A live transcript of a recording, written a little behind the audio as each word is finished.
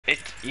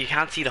You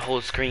can't see the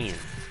whole screen.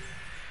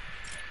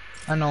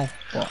 I know.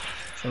 What?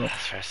 Shut up.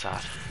 That's very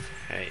sad.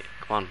 Hey,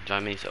 come on,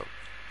 join me. So.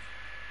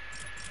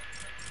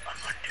 I'm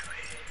on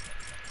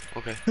the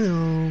Okay. way.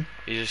 Hello.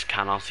 You just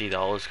cannot see the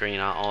whole screen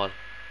at all.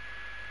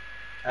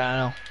 I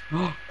know.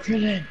 Oh,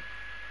 Krillin.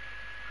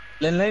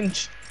 Lynn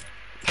Lynch.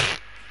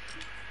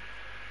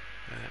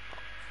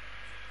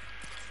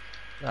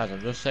 Lads,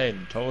 I'm just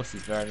saying, toast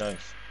is very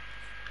nice.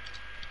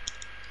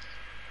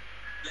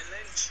 Lynn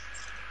Lynch.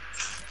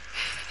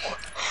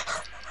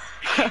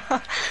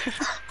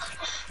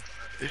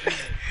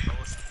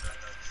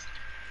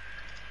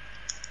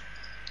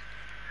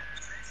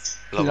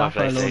 Love my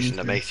PlayStation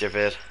that makes your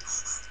vid.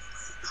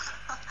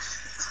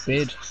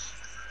 Bid.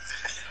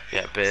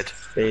 Yeah, bid.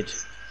 Bid.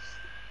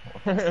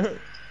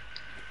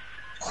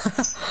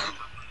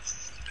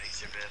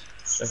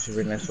 Actually,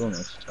 really nice one.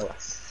 Oh.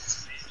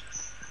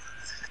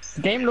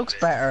 The game looks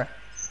better.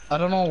 I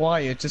don't know why,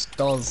 it just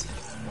does.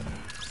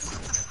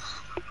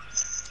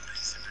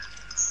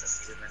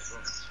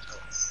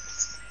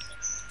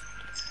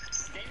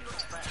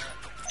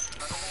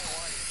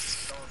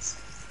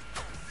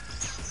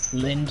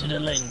 Lynn to the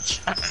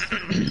lynch.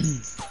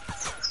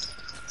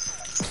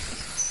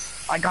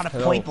 I got a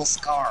purple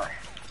scar.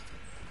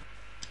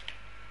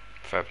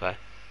 Fair play.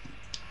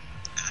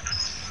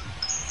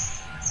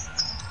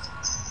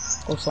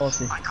 Oh,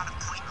 saucy. I got a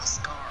purple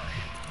scar.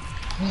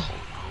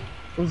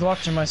 Who's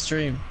watching my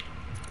stream?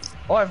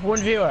 Oh, I have one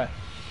viewer.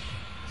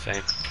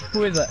 Same.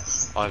 Who is it?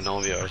 I have no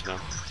viewers now.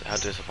 How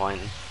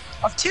disappointing.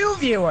 I have 2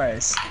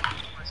 viewers.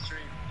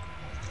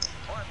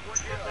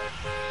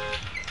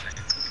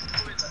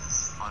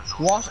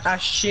 What a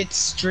shit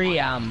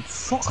stream.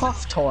 Fuck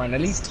off, Torn.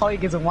 At least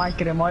Tyg isn't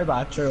wanking in my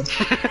bathroom.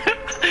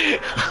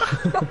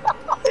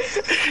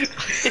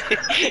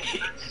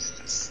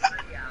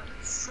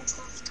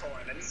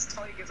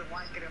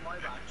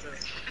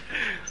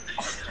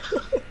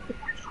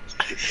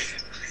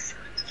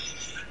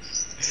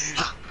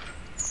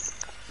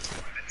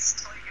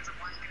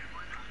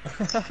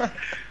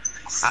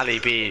 Ali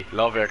B,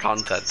 love your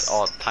content.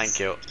 Oh, thank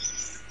you.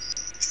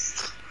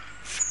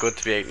 It's good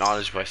to be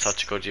acknowledged by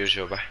such a good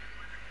YouTuber.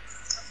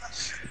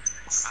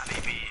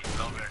 Ali B,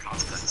 love your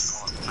content.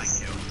 Oh, thank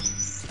you.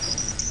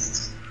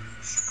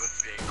 It's good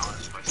to be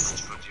acknowledged by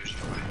such a good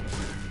YouTuber.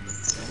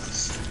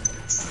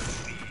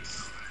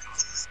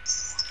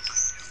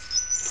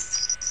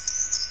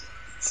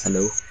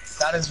 Hello.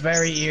 That is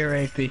very ear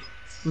rapey.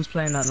 Who's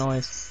playing that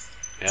noise?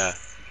 Yeah.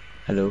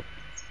 Hello.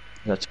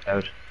 That's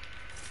out.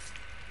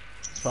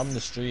 It's from the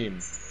stream.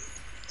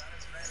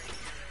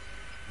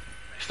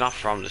 It's not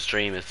from the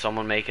stream, it's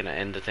someone making it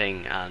in the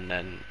thing and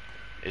then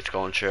it's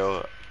going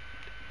through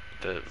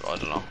the, I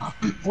don't know.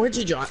 Where'd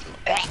you join?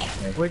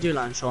 Where'd you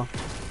land, Sean?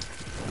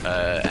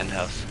 End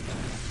house.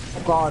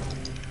 Oh god.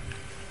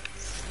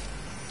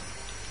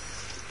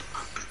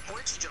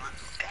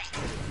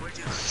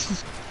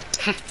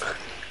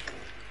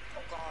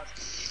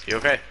 You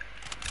okay?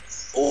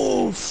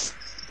 Oof.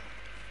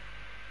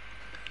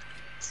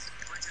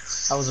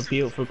 That was a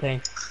beautiful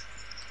thing.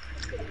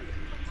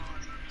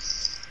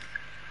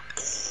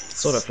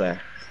 Soda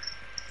flare.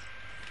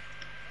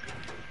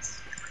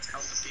 That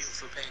was a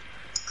beautiful thing.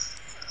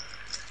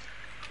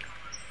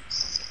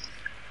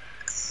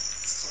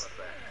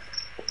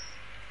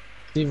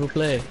 S'il vous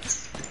plaît.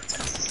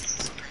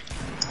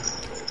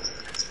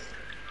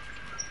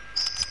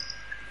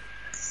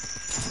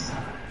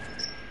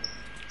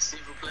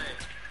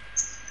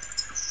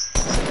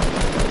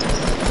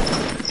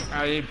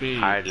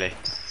 Hardly.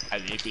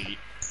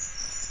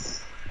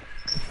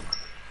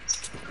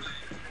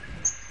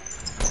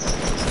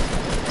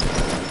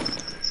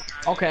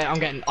 Okay,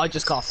 I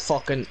just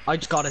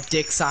got a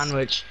dick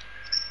sandwich.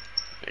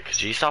 Yeah,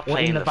 could you stop One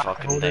in playing the the back,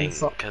 fucking one in thing? the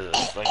front. Because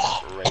it's like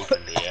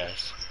raping the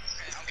ears.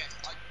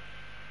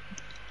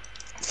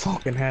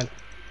 Fucking hell.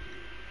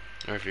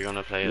 Or if you're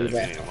gonna play it,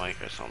 like, a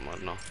mic or something, I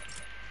don't know.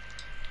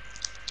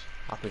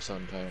 Happy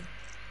Sun time.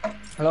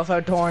 I love how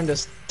Torn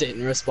just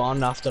didn't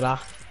respond after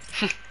that.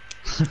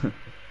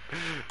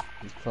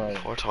 He's crying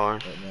Poor Torn.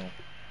 right now.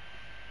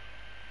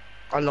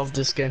 I love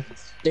this skin.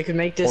 They could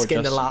make this Or skin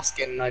the Justin. last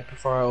skin I'd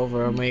prefer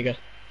over Omega.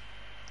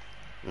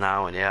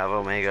 Now when you have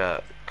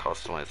Omega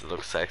customized, it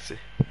looks sexy.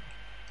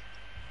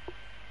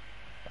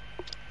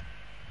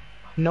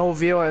 No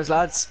viewers,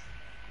 lads.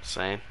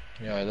 Same.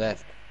 Yeah, I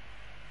left.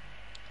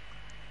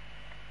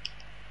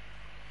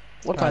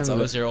 What time Lads, I is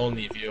was it? your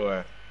only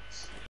viewer.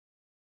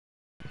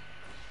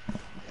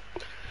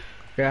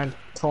 Yeah,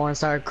 Torn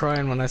started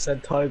crying when I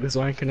said Tyg was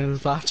wanking in his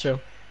bathroom.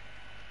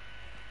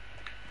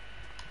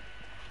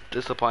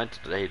 Disappointed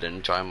that he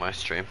didn't join my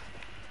stream.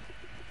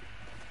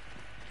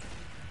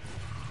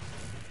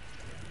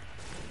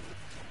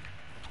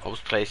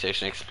 Host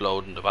PlayStation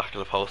explode in the back of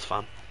the post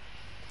fan.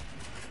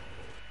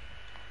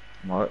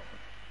 What?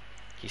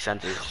 He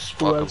sent his Who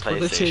fucking else put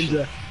the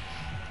PlayStation.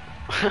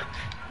 ginger?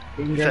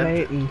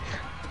 Ingranating.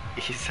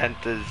 He sent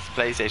his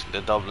PlayStation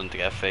to Dublin to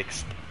get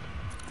fixed.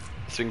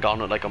 It's been gone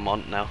with like a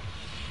month now.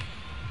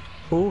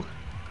 Who?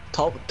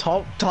 Torn.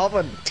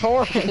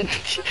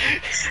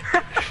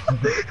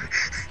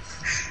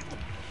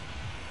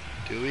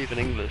 you even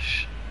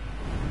English?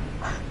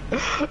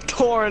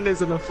 Torn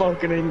isn't a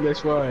fucking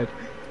English word.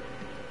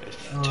 It's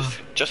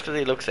just because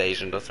he looks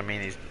Asian doesn't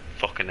mean he's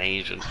fucking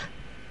Asian.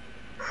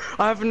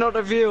 I have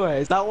another viewer.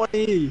 Is that what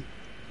he?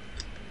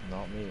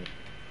 Not me.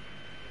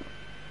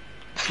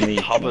 Me.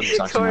 Hobbin.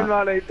 Torn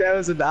man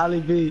 8000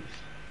 Ali B.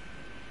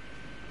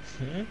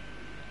 Hmm?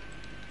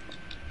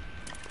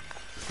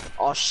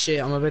 Oh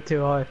shit, I'm a bit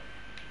too high.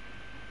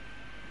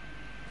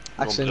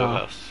 Actually Blue no.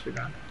 house.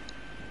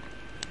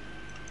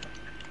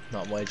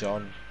 Not my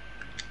John.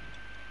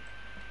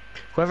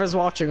 Whoever's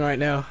watching right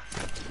now,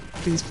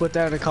 please put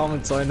down a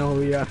comment so I know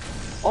who you are.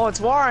 Oh, it's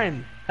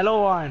Warren!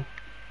 Hello, Warren.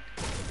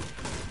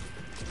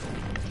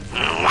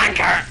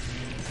 Wanker!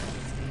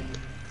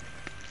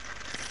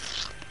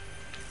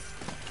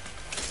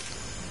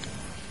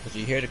 Did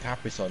you hear the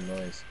Capri Sun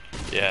noise?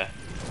 Yeah.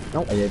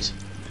 Nope. I did.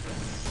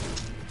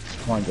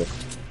 Kind of.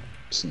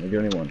 Listen, you're the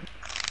only one.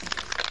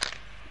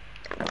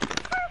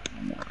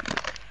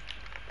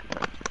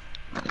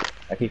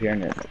 I keep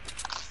hearing it.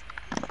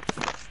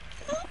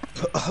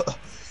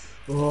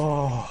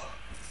 Oh.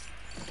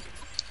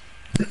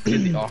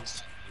 In the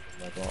oxygen.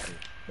 My bottle.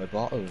 My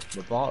bottle.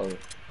 My bottle.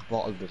 I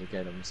bottled it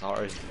again, I'm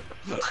sorry.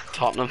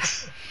 Tottenham.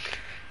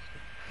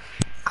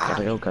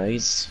 Gotta go,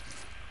 guys.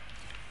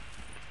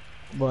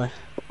 Boy.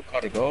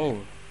 Gotta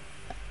go.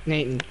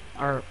 Nathan.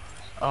 Or.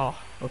 Oh,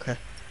 okay.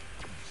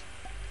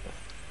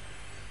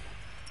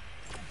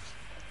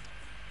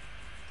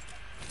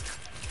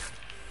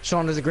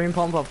 Sean, there's a green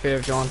pump up here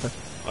if you want to.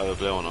 I have a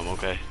blue one, I'm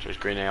okay. There's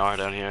green AR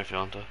down here if you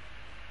want to.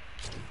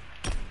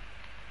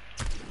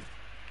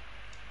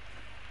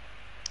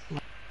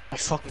 My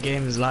fucking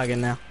game is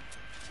lagging now.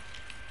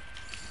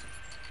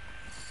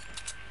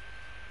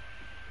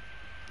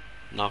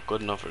 Not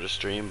good enough for the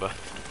stream, but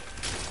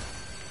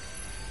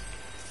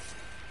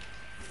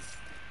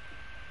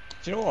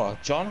Do you know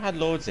what? John had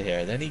loads of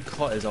hair, then he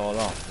cut his all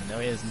off, and now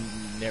he has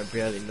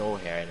barely no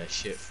hair and a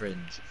shit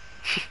fringe.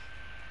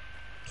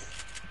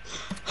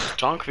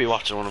 John could be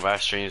watching one of our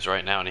streams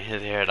right now and he'll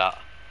hear that.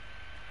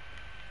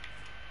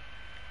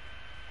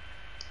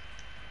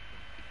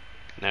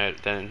 Now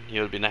then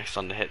you'll be next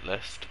on the hit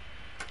list.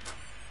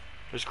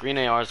 There's green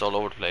ARs all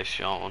over the place,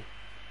 you want one?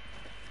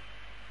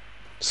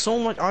 So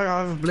much. I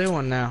have a blue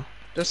one now.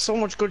 There's so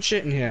much good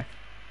shit in here.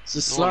 It's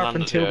just No one slurping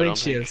landed two here, I big don't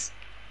think. shields.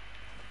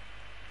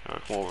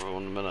 Alright, come over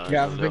one minute.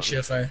 Yeah, I have a big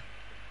shield, sorry.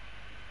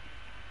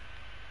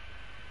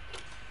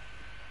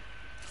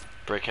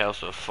 Brick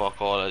house with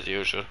fuck all as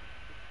usual.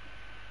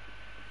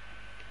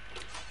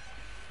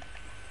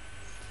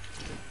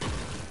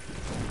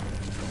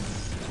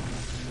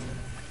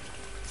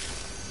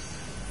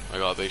 I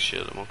got a big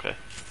shield, I'm okay.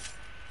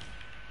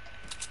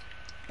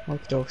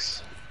 Oak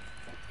ducks.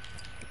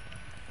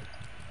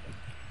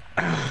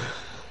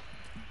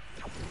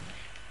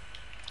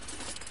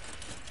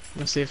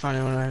 Let's see if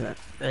anyone heard that.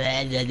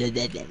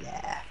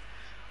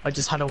 I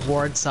just had a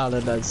word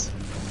salad as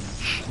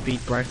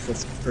beat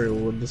breakfast crew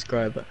would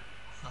describe it.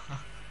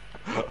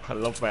 I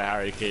love my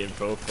Harry Kane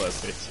profile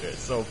picture, it's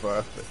so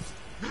perfect.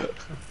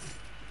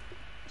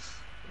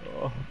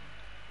 Oh.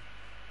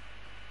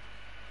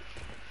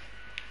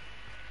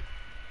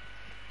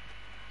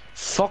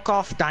 Fuck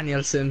off,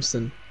 Daniel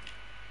Simpson.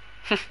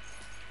 Is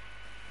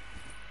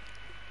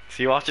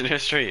he watching your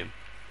stream?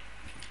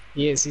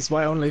 Yes, he's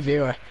my only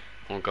viewer.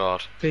 Oh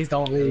god. Please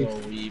don't leave.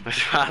 Hello, weeb.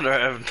 I'd rather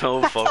have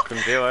no fucking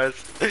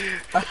viewers.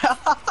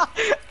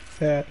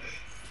 Yeah.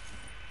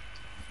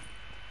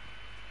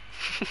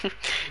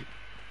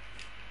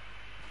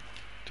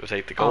 Do I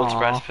take the gold Aw.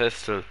 express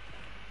pistol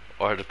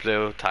or the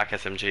blue TAC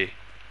SMG?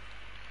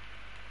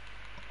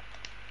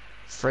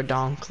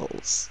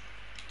 Fredonkles.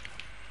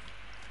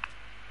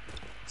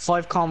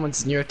 5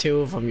 comments and you're 2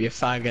 of them, you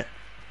faggot.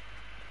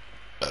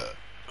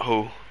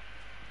 Who?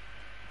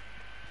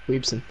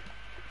 Weebson.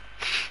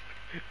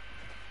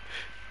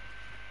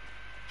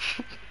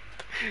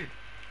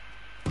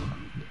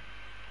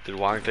 Did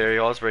Warren Cleary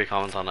Osbury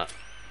comment on it?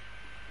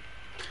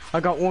 I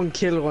got 1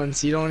 kill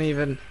once, you don't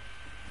even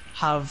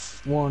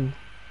have 1.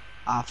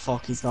 Ah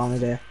fuck, he's gone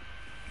there.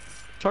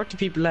 30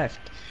 people left.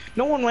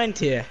 No one went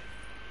here.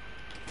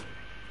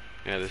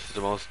 Yeah, this is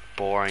the most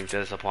boring,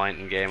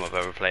 disappointing game I've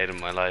ever played in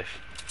my life.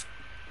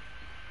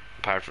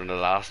 Apart from the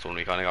last one,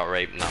 we kinda got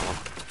raped in that one.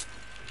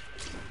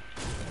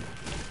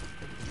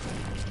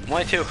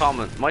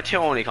 My two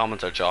only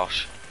comments are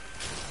Josh.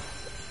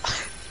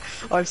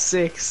 I've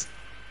 6.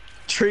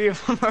 3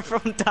 of them are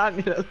from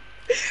Daniel.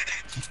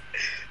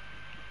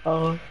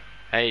 Oh.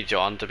 Hey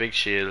John, the big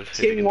shield. If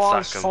you King can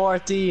Walsh sack him.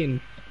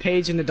 14.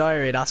 Page in the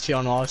diary, that's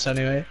John Walsh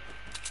anyway.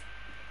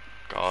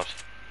 God.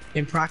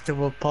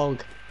 Impractical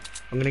pug.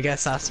 I'm gonna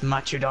guess that's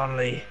Matthew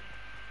Donnelly.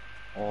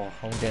 Oh,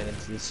 I'm getting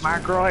into this.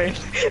 Mark Ryan.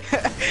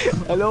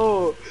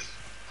 Hello.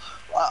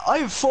 I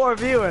have 4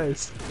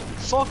 viewers.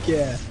 Fuck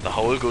yeah. The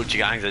whole Gucci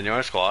gang's in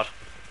your squad.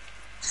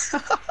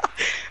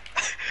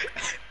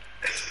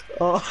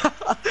 Oh.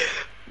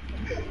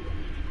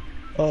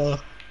 Oh.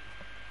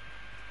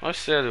 I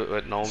still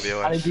with no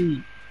viewers.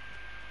 ID.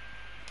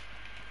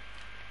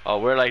 Oh,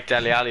 we're like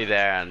Deli Ali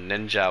there and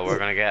Ninja. We're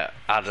gonna get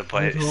added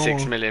by I know.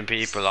 6 million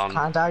people on.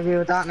 Can't argue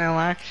with that now,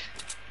 Mark.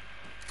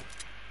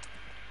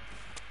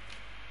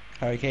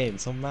 Hurricane,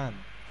 some man.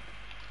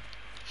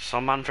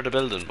 Some man for the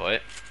building,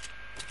 boy.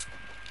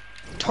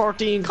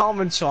 13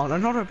 comments, Sean.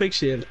 Another big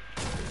shield.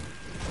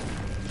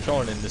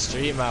 Sean, in the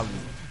stream,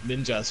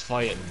 ninjas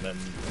fighting and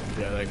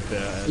they're like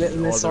Little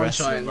all Miss the rest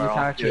of Sunshine, them are look off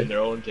at doing you. their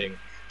own thing.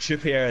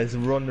 Chip here is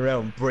running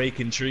around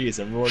breaking trees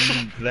and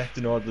running,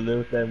 collecting all the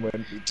loot. Then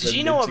when Did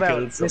you know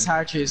about Miss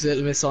Hartree's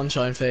Little Miss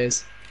Sunshine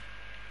phase?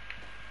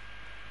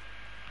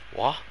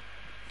 What?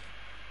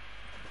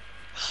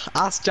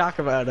 Ask Jack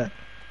about it.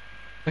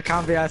 I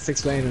can't be asked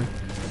explaining.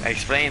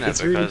 Explain it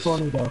It's really because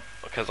funny though.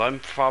 I'm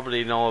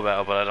probably know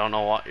about it, but I don't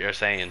know what you're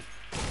saying.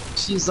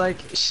 She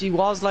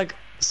was like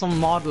some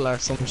model or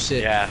some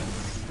shit. Yeah.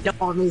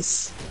 Yo,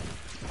 Miss.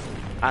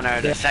 And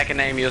her Yeah. second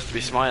name used to be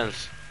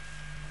Smiles.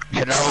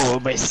 Hello,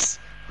 Miss.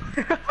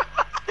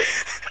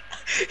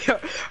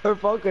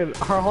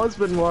 Her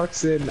husband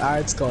works in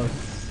art school.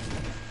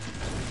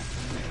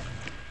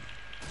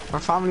 Her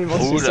family must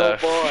Who be so the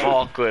bored.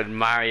 fuck would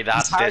marry that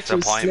Miss Hartree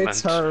disappointment?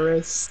 slits her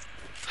wrist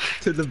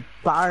to the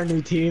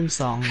Barney theme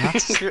song.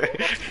 That's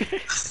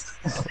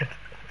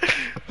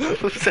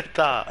Who said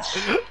that?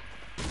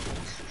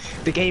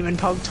 the Game and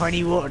Pug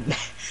 21.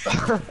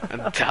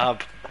 And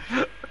Tab.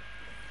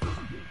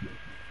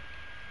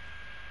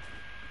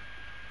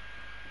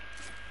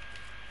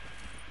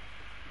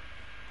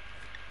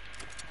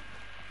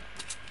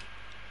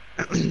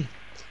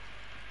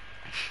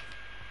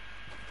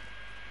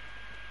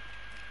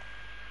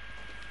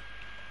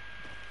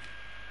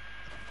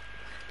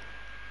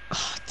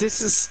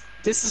 This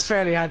is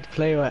fairly hard to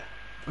play with.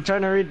 I'm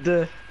trying to read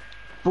the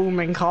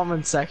booming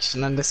comment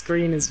section and the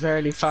screen is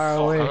fairly far I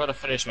away. gotta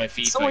finish my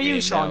FIFA So are you,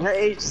 game Sean. now. You're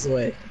ages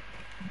away.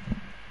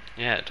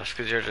 Yeah, that's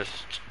because you're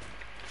just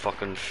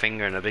fucking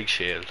fingering a big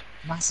shield.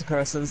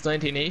 Massacre since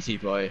 1980,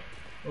 boy.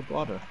 No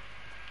bother.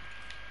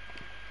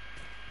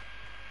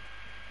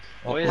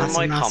 Why isn't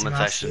my Massive, comment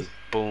massive, section massive.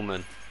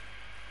 booming?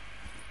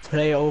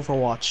 Play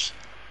Overwatch.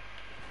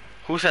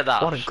 Who said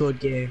that? What a good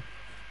game.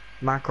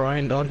 Mark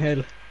Ryan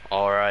Dunhill.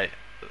 Alright.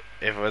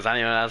 If it was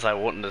anyone else, I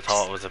wouldn't have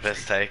thought it was a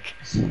piss take.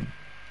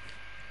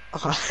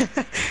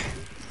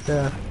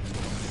 Yeah.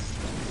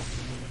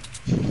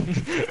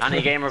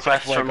 Any game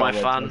requests my from my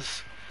comments,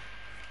 fans?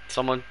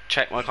 Someone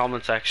check my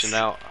comment section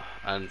out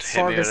and hit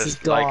me with Fergus is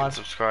a like and God.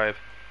 subscribe.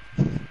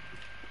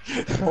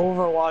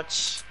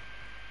 Overwatch.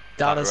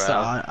 Data Battle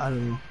Star. I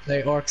don't know.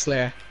 Play Orc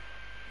Slayer.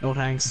 No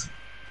thanks.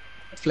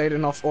 I've played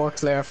enough Orc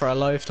Slayer for a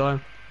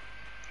lifetime.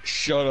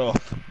 Shut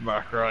up,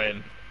 Mark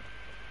Ryan.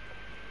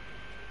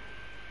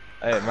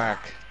 Hey, Mark.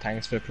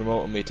 Thanks for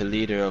promoting me to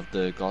leader of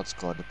the God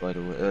Squad, by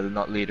the way.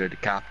 Not leader, the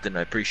captain.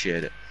 I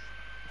appreciate it.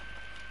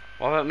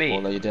 What about me?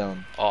 Won't let you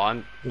down. Oh, I'm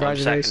second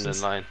Congratulations.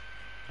 in line.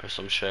 Or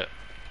some shit.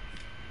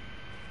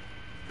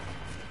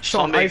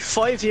 Sean, Some I big- have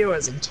 5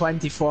 viewers and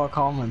 24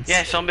 comments.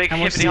 Yeah, some big How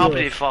much hippity do you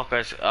hoppity have?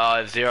 fuckers. I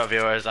have 0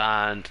 viewers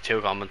and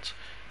 2 comments.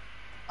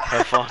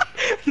 Have fun.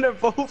 They're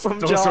both from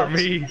Those Josh. are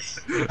me.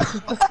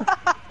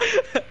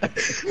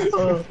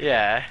 Oh.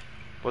 Yeah,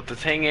 but the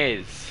thing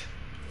is,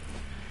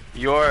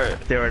 you're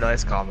They were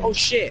nice comments. Oh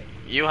shit.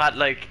 you had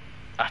like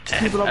a 10,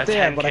 People up a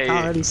there, 10K but I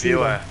can't really see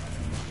viewer, them.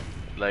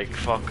 like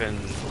fucking,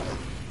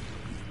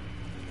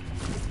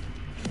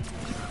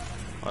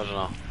 I don't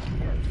know.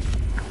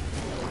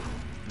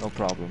 No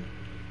problem.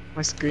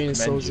 My screen is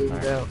so Commend you, zoomed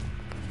Mark. out.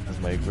 As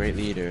my great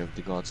leader of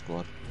the God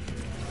Squad.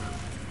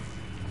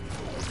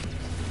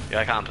 Yeah,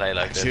 I can't play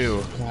like this.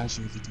 Chew.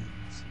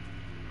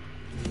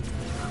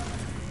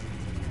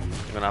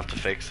 I'm gonna have to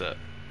fix it.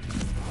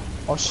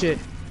 Oh shit.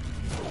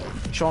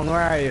 Sean,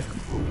 where are you?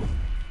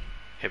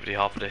 Hippity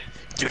hoppity.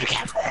 Do the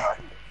camera on.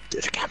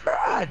 Do the camera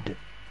on.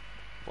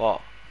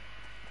 What?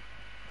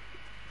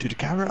 Do the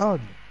camera on.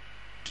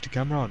 Do the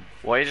camera on.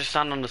 Why are you just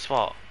standing on the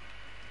spot?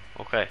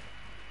 Okay.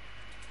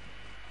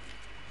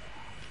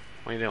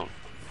 What are you doing?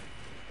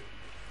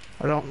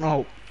 I don't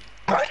know.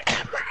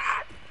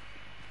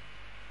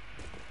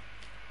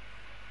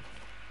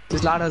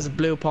 This lad has a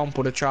blue pump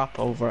with a trap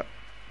over it.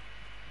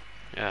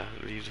 Yeah,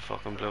 leave the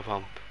fucking blue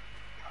pump.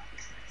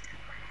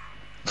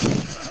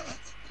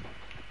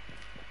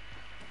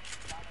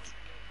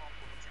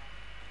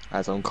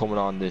 As I'm coming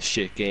on this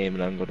shit game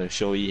and I'm gonna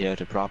show you how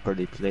to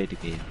properly play the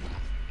game.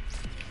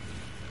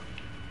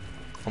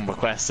 I'm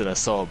requesting a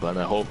sub and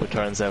I hope it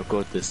turns out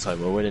good this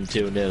time. We're winning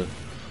 2-0.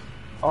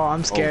 Oh,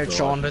 I'm scared, God.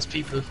 Sean. There's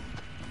people.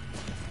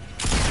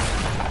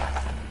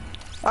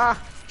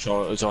 Ah!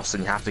 So,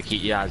 Justin, you have to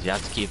keep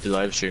the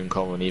live stream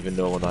coming even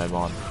though when I'm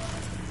on.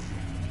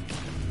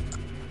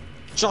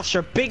 Josh,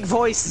 your big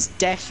voice is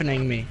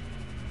deafening me.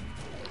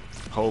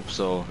 Hope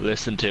so.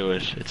 Listen to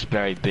it. It's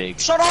very big.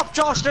 Shut up,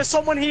 Josh! There's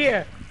someone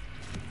here!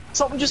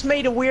 Something just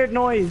made a weird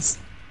noise.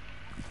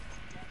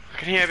 I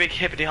can hear a big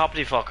hippity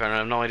hoppity fucker and I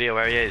have no idea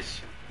where he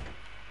is.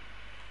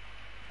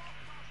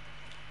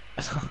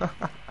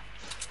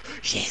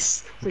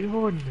 Yes! We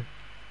won!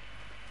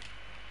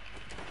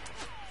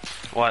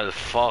 Well,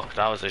 fuck,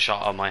 that was a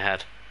shot on my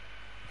head.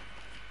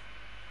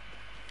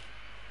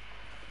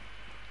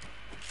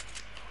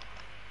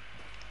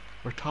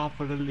 We're top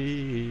of the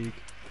league.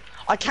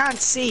 I can't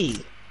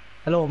see.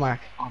 Hello, Mark.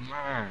 Oh,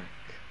 Mark.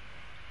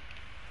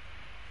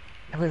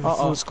 We have a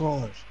full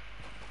squad.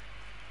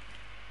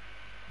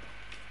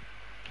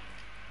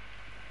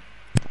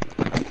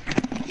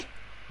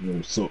 Yo,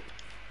 what's up?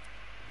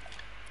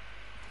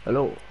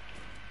 Hello.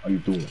 How you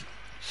doing?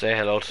 Say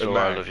hello to the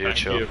world of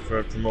Thank you YouTube.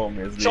 for promoting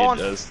me as Sean.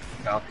 lead as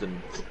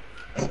captain.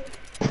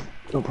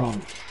 No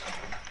problem.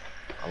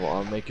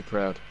 I'll make you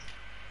proud.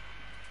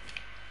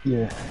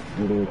 Yeah,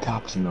 you're the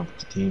captain of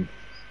the team.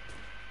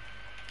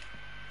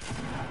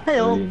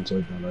 Hello. Really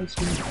enjoyed my live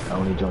stream. I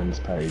only joined this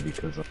party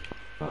because of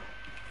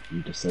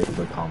you disabled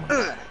the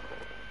comments.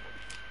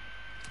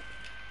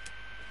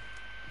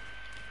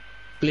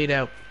 Bleed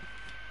out.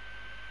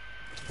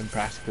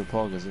 Impractical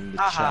Pog is in the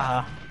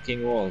Ah, chat.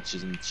 King Walsh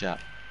is in the chat.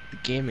 The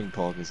Gaming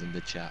Pog is in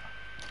the chat.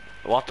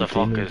 What the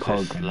fuck Gaming is pug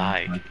this and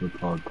lag? Impractical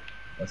Pug.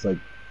 That's like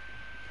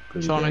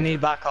pretty Sean, I good.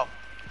 need backup.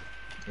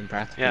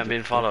 Impractical. Yeah, I'm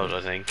being followed,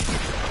 I think.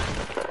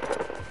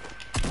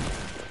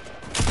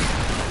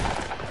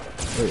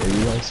 Wait, are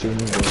you live streaming?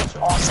 This?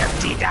 Oh,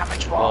 17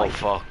 damage, Oh boy.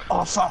 fuck.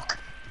 Oh, fuck.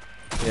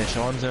 Yeah,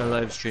 Sean's in a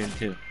live stream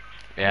too.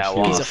 Yeah, He's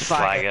what a a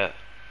slag faggot.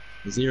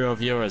 it. 0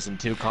 viewers and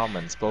 2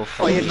 comments, both.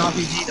 Oh, you had an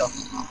RPG though.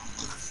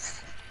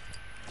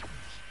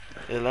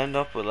 It'll end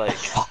up with like...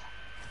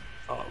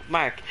 Oh,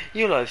 Mark,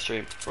 you live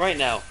stream right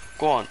now.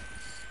 Go on.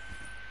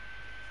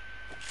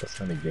 That's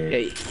kind of Yeah,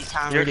 gay. you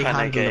can't You're really kinda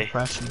handle the gay.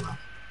 pressure, man.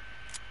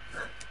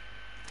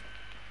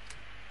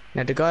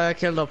 Now, the guy I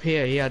killed up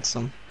here, he had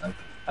some. At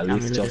Yeah,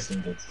 least really.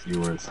 Justin gets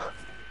viewers.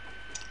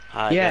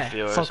 I Yeah, get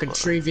viewers, fucking but-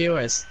 3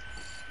 viewers.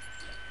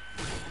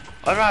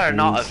 I'd rather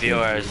not have Who's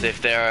viewers the-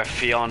 if they're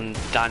Fionn,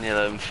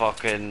 Daniel and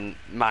fucking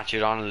Matthew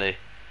Donnelly.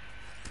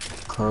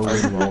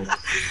 Kerwin Ross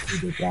to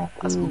the back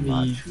That's room me.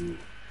 Matthew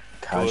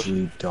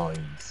casually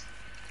dies.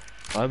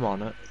 I'm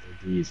on it.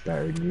 He is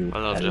better than you.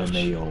 Well done, Josh.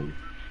 LMAO.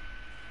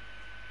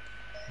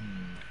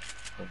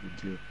 Probably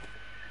too.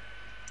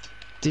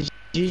 Did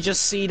you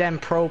just see them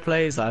pro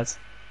plays, lads?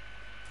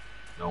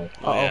 No.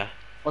 Oh Uh-oh. yeah.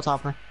 What's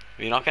happening?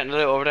 You're not getting it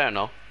over there,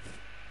 no?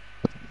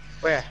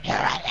 Where?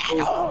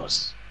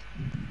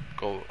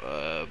 Go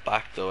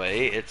back the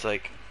way. It's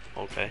like,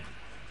 okay,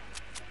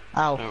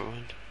 Ow. never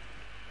mind.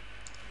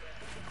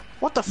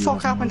 What the You fuck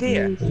have happened more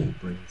here? viewers than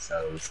brain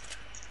cells.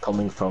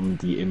 Coming from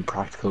the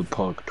Impractical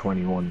Pug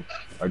 21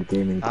 or the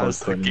Gaming Pug That's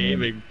the 21.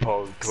 Gaming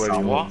Pog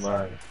What? 21,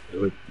 man.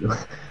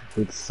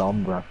 With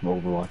Sombra from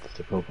Overwatch,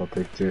 the profile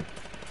picture.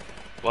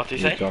 What do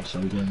you With say? Josh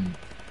again.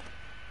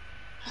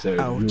 So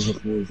Ouch. you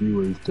have more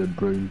viewers than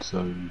brain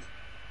cells.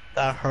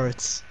 That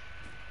hurts.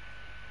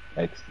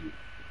 XD.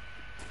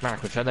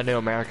 Mark, we found a new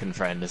American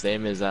friend. His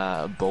name is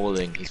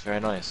Bowling. He's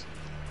very nice.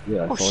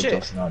 Yeah, I Oh, saw shit.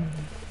 Josh on.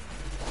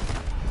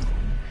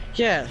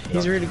 Yeah,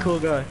 he's a really cool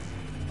guy.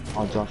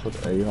 Oh, Josh,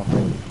 what are you not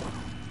playing?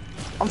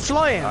 I'm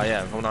flying! Oh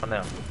yeah, I'm going on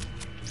now.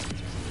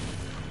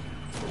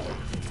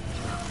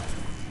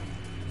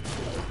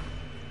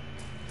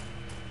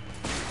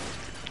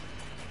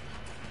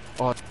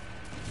 Oh,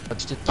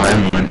 that's just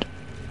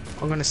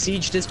I'm gonna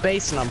siege this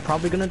base and I'm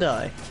probably gonna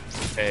die.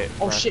 okay,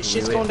 Oh, Mark, shit, we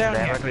shit's wait going for down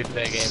them, here. or do we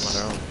play a game on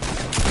our own?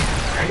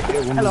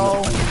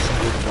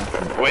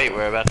 Hello! Wait,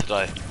 we're about to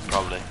die.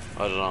 Probably.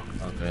 I don't know.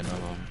 Okay, no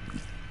problem.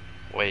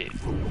 Wait.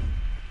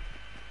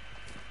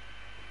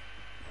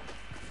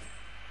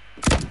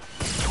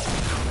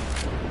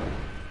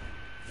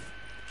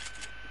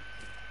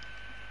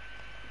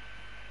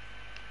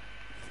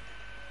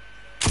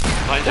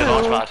 Find the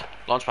Hello. launchpad.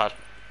 Launchpad.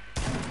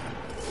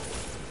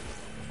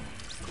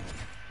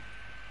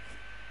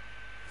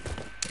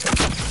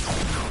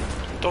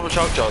 Double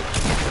choke jug.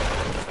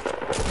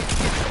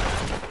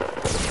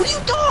 Will you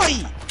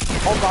die?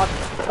 Oh god,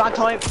 bad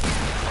time.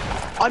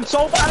 I'm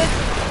so bad at.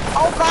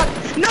 Oh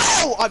god,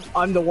 no!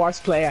 I'm the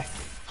worst player.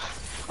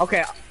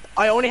 Okay,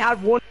 I only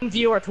had one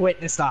viewer to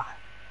witness that.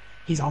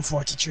 He's on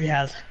 43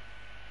 health.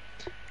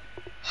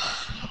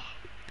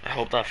 I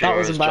hope that That viewer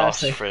was is Josh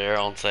embarrassing. for your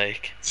own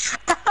sake.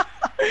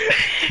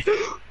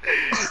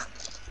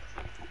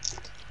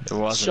 It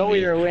wasn't Show me.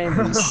 your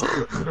wins.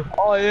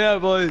 Oh yeah,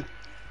 boy.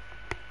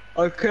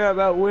 I care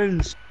about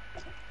wins.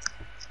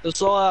 That's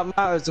all that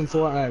matters in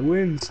Fortnite.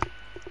 Wins.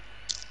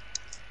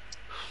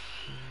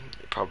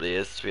 It probably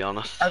is, to be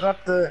honest. I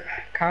got the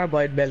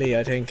carbide belly,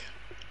 I think.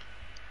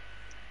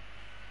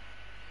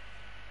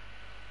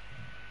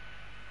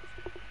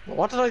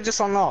 What did I just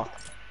unlock?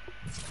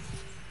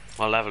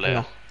 What level are you?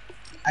 No.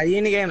 Are you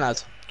in the game,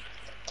 lads?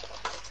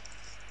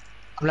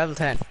 I'm level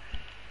 10.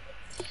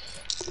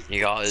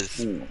 You got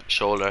his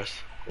shoulders.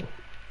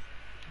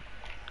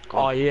 Go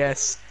Oh on,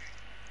 yes.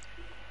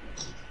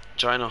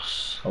 join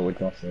us. Oh, we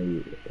got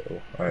say.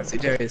 Oh, alright. See,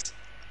 there is.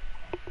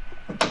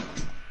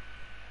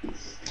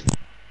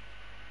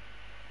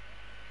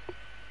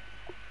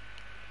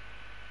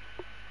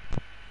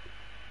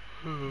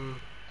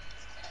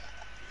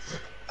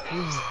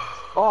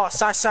 Oh,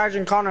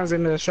 Sergeant Connor's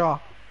in the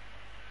shop.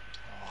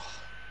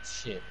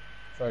 Shit.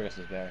 Fergus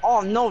is there.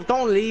 Oh no,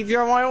 don't leave,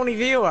 you're my only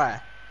viewer.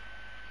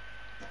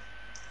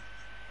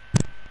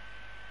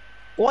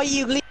 Why are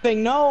you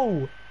leaving?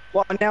 No!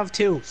 What? I now have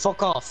 2.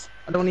 Fuck off.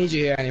 I don't need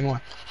you here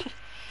anymore.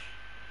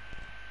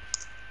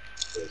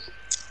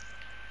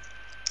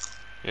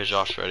 Here's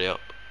Josh, ready up.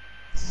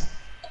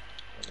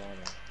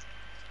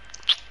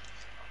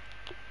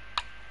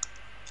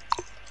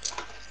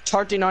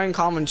 39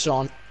 comments,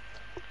 Sean.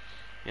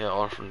 Yeah,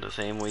 all from the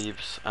same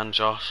weebs and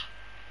Josh.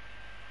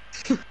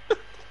 And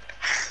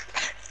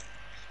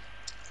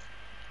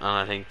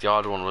I think the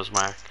odd one was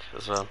Mark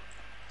as well.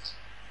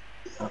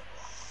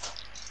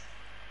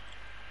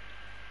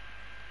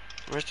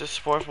 Where's the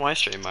support for my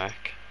stream, Mark?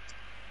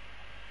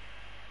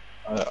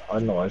 I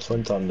know, I just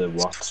went on the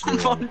watch.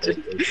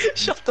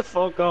 Shut the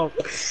fuck up.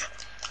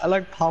 I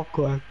like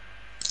popcorn.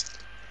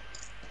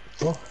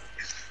 Oh,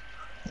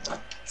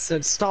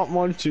 Said stop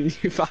munching,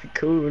 you fat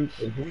coon.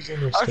 who's on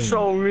this That's thing?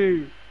 so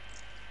me.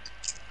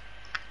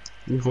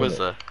 Who's Who on is it?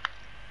 that?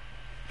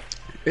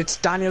 It's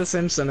Daniel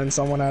Simpson and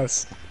someone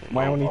else.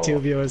 My only 2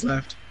 viewers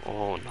left.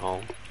 Oh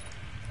no.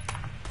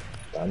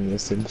 Daniel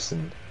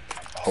Simpson.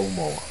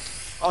 Homo.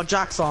 Oh,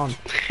 Jack's on.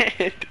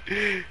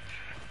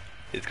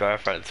 His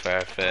girlfriend's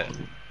fair fit.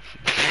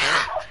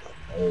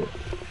 Oh,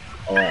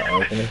 I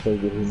was gonna say,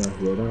 did he not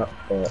hear that?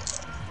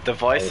 But The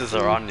voices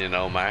are on, you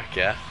know, Mark,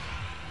 yeah?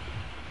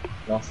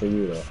 not for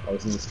you though. I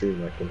was in the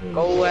stream, I can hear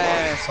Go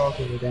you.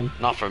 talking again.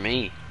 Not for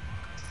me.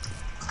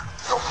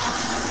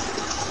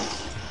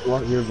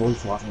 What your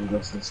voice wasn't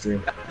just in the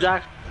stream.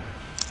 Jack.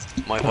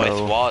 My voice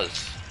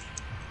was.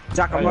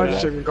 Jack, I'm Oh, on yeah.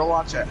 stream. Go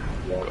watch it.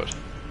 Good.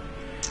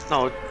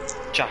 No,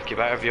 Jack, you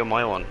better view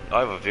my one.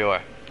 I have a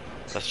viewer.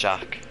 That's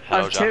Jack. I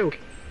Hello, have Jack.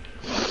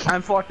 2.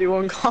 And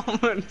 41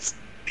 comments.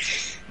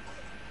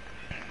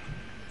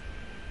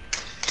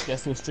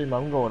 Guess whose stream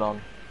I'm going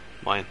on?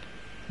 Mine.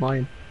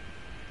 Mine.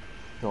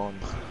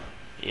 Dawn's.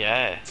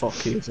 Yeah.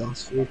 Fuck you,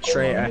 Josh. You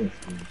traitor.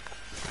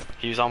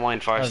 He was on mine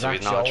first, so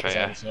he's not a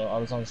traitor. I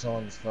was on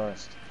Sean's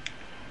first.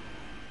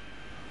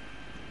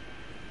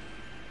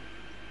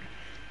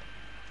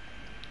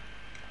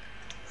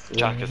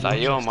 Jack, is that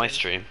you on my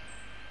stream?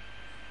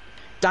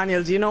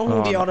 Daniel, do you know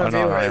who the other I'm not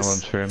viewer on is?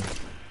 anyone's stream.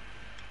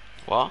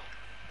 What?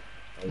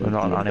 We're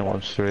not on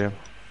anyone's stream.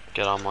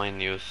 Get on my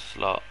news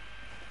slot.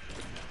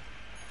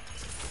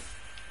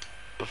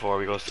 Before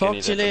we go skinny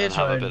Talk to you dipping and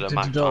have a later, bit of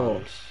Dido.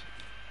 McDonald's.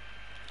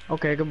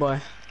 Okay,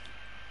 goodbye.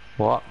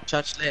 What?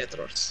 Chat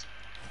later.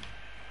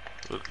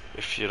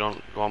 If you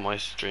don't go on my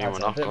stream, Lads,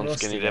 we're I'm not a bit going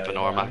rusty skinny there, dipping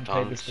you or know, I haven't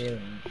played this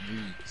McDonald's. game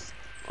in weeks.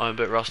 I'm a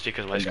bit rusty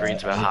because my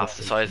screen's about half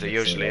the size it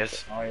usually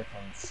is. iPhone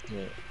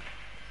still.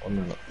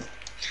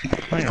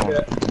 Hang on.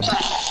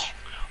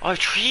 I have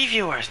 3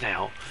 viewers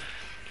now.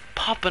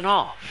 Popping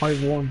off.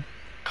 I've won.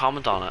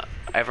 Comment on it.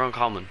 Everyone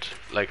comment.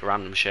 Like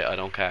random shit, I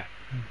don't care.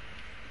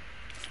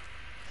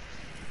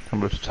 How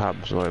much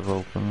tabs do I have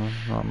open?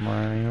 Not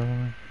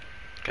mine.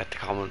 Get the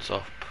comments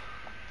up.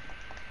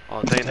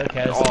 Oh, they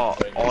Okay, oh,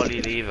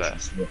 Ollie leave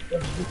it.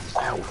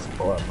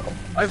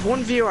 I've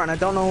 1 viewer and I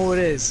don't know who it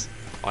is.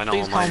 I know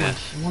Please who mine comment.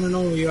 is. I want to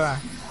know who you are.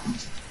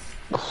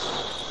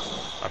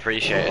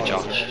 Appreciate it,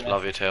 Josh.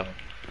 Love you too.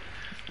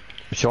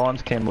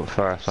 Sean's came up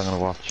first. I'm gonna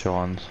watch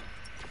Sean's.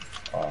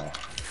 Oh.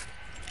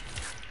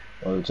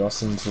 Well,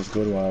 Justin's was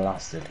good while it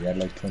lasted. He had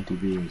like 20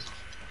 views.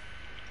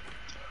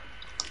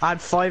 I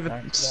had 5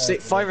 or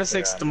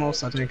 6 at the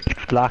most, I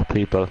think. Black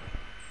people.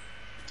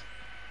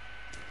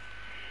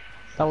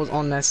 That was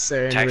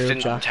unnecessary and Text rude, in,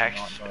 Jack.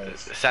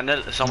 text.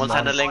 Someone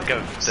send a link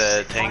of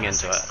the thing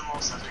into it.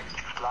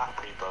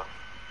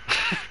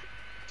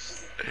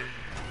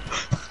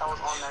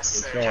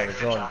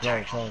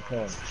 Sean.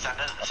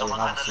 Someone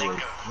have to.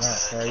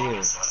 Mark, where are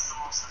you?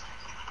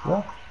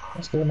 What?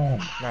 What's going on?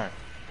 Mark.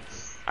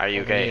 Are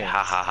you gay? Yeah.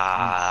 Ha ha ha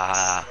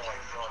ha.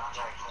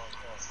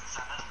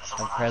 I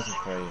have a present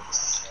for you.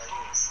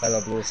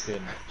 Hello, blue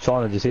skin.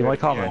 Sean, did you see my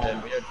comment?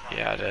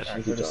 Yeah, I did. For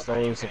the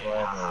slow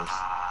survivors.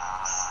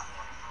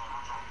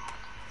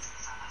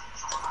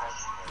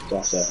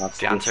 Josh, I have to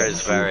The answer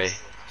is very.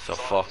 So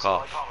fuck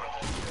off.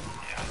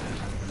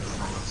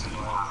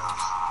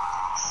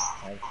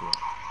 Thank you.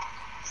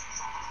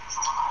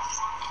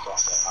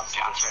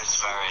 The answer is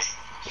very.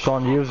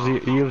 Sean, you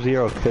have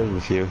 0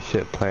 kills, you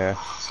shit player.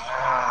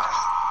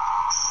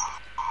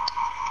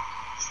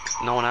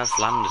 No one else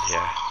landed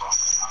here.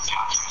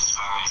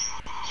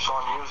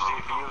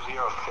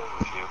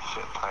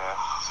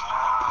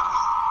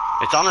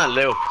 It's on a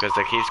loop because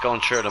it keeps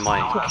going through the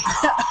mic.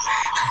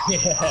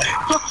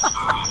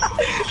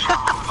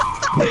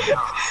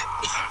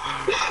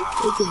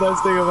 That's the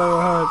best thing I've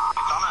ever heard.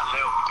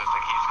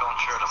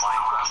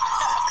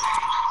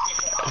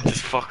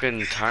 Just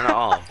fucking turn it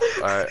off,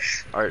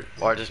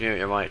 or just mute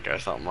your mic or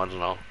something. I don't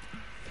know.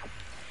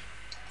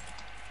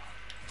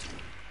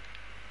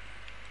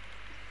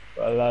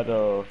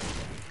 Balado.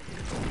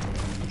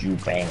 You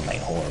bang my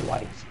whole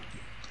life.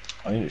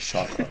 I need a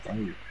shotgun. I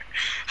need.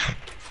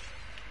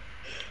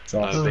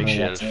 Josh, Big you know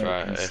shield what's for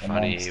out? It's if any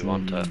amongst you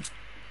want the- it.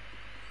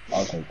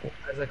 I'll take it.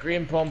 There's a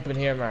green pump in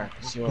here, Mark.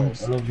 It's I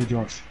yours. love you,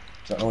 Josh.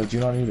 Oh, do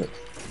you not need it?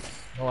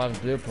 No, I have a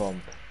blue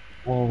pump.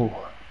 Whoa.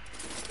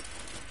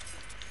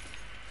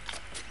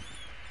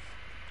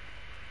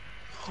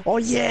 Oh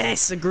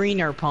yes, a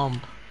greener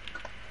pump.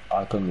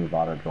 I couldn't be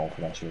bothered going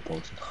for that shit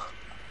posting.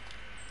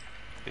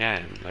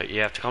 Yeah, like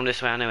you have to come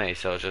this way anyway,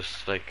 so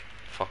just like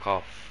fuck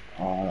off.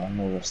 Oh, I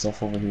know there's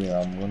stuff over here.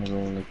 I'm gonna go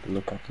like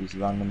look at these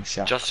random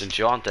shacks. Justin,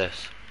 do you want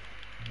this?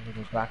 I'm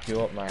gonna back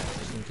you up, Mark,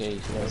 just in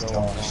case. You never know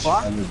Josh,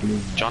 What? I'm a blue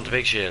man. Do you want the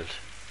big shield?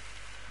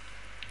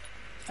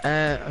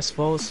 I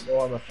suppose.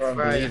 Oh, I'm a firm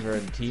Right. believer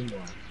in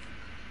teamwork.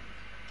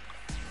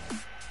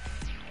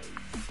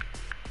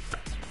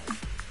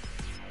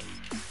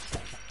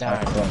 Ah,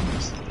 Darn.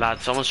 crumbs.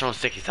 Lad, someone's throwing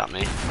stickies at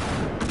me.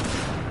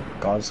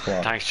 God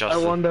squad. Thanks, I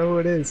Justin. wonder who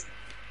it is.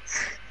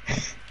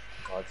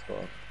 God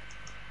squad.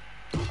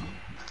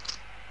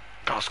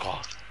 Go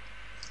squad.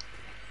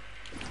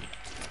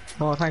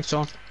 Oh, thanks,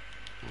 John.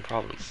 No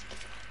problem.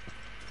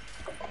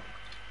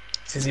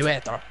 Fizzy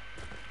waiter.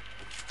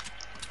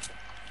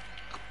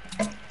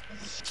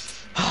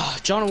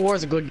 John of War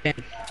is a good game.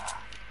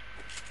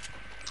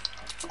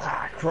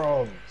 Ah,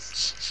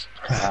 crumbs.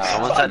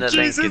 Someone sent a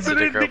link into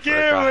the group for the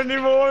craft.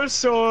 anymore,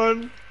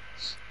 son.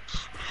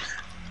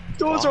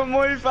 Those What? are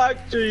my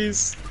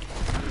factories.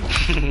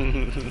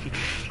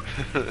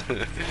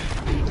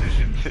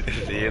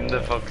 Is he in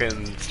the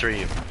fucking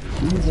stream?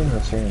 He's in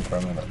the stream for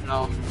a minute.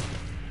 No.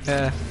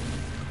 Yeah.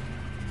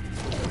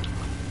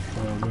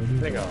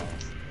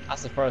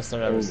 That's the first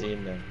time I've ever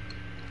seen them.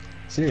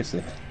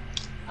 Seriously.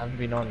 I haven't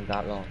been on it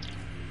that long.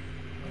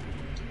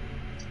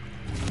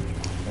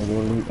 I'll go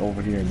loot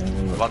over here and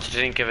then we'll What did you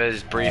think of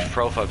his brief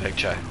profile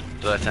picture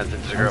that I sent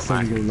into the group,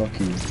 Mark? you're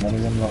lucky. None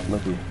of them not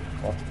lucky.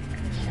 What?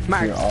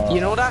 Mark, Yeah,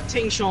 you know that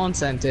thing Sean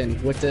sent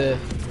in with the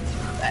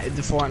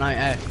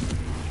Fortnite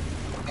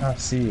I can't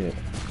see it.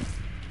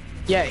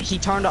 Yeah, he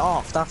turned it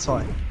off, that's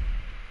why.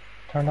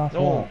 Turn off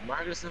No, what?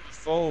 Mark doesn't have a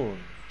phone.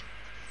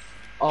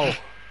 Oh.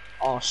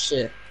 Oh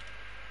shit.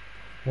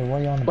 Well, why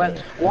are you on Well,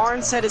 about?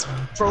 Warren set his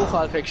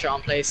profile picture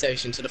on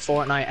PlayStation to the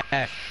Fortnite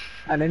F,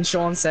 and then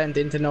Sean sent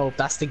into Nope,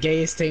 that's the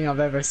gayest thing I've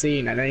ever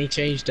seen, and then he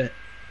changed it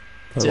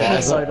to What a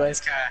was it?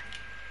 sideways car.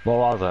 What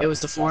was it? It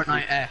was the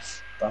Fortnite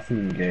F. That's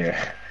even gayer.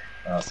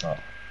 No, it's not.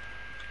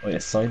 Wait, a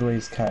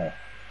sideways car.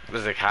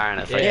 There's a car in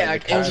it. Yeah, like, Yeah,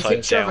 the it was a upside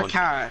picture of down. a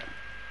car.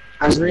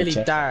 It was really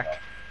Check dark, that.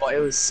 but it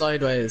was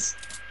sideways.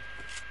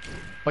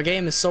 My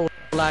game is so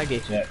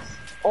laggy. Yes.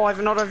 Oh, I have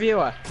another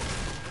viewer.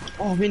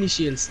 Oh, mini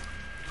shields.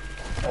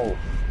 Oh.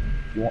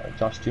 You want,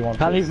 Josh, do you want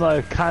Can't this? leave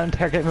my can't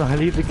take it. I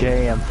leave the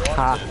game.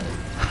 Ha,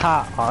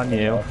 ha on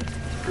you.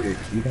 Dude,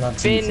 you can have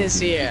Finn these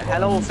is if you- here.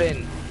 Hello,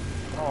 Finn.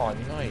 Oh,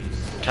 nice.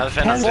 Tell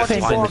Finn I'm Tell Finn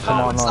disappointed. to come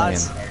 44 online.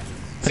 comments,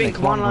 lads. Finn,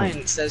 come come online.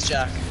 online, says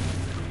Jack.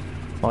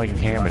 Oh, you can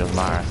hear me, doesn't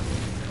matter.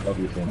 Love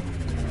you, Finn.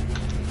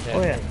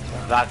 Oh, yeah.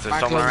 Lads, there's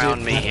Mark someone loves you.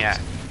 around me here.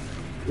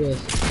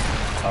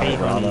 Yes. Alright,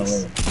 we're on our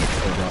please. way.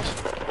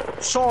 Oh,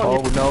 Sean,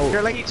 Oh, no.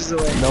 you're like ages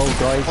away. No,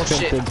 guys, Oh,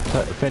 shit.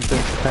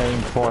 Finton's playing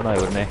Fortnite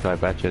with Nick. I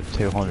bet you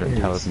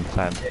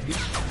 200,000%. Josh.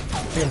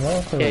 Finn, what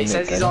else are Yeah, we he says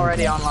making? he's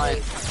already online.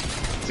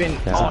 Finn,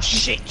 Yeah. oh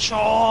shit,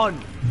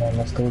 Sean! Come on,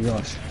 let's go,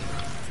 Josh.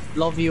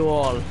 Love you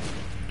all.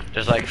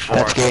 There's like 4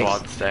 Let's go.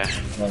 squads there.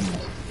 Run.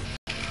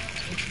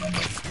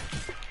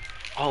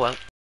 Oh well.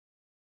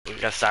 We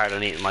got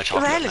started eating my What the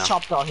chocolate hell now. is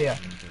chopped out here?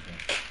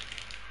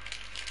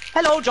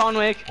 Hello, John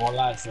Wick. Oh,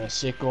 lads, there's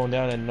shit going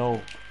down and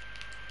no.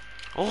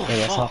 Oh Hey,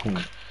 what's fuck.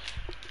 happening?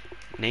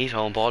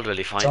 Nito and Bald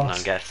really fighting, Josh.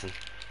 I'm guessing.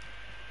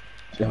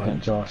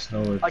 Josh,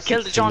 no. I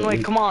killed the John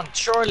Wick, come on,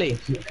 surely.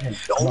 Come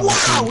Oh, on,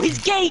 wow, let's his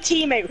gay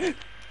teammate!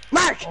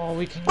 Mark! Oh,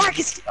 we can. Mark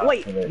is.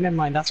 Wait, never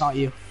mind, that's not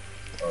you.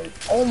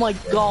 Oh my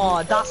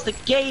god, that's the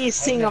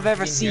gayest thing I've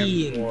ever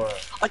seen.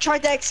 I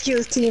tried to execute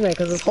his teammate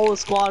because his whole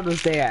squad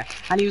was there,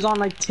 and he was on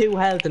like 2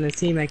 health and his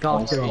teammate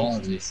got to him. Oh,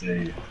 you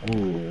say.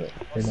 Ooh,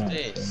 What's they're not,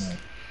 this? they're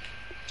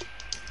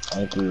not. I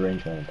have to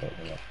rearrange one, but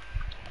they're not.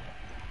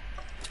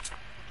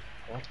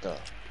 What the?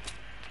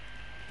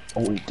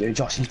 Oh, wait,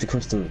 Josh, use the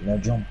crystal. Now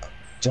jump.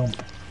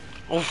 Jump.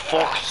 Oh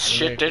fuck,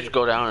 shit did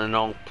go down and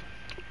no.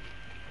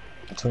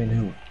 Between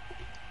who?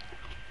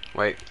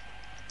 Wait.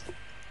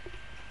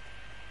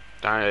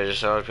 Darn it, I just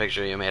saw a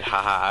picture you made,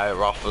 haha, I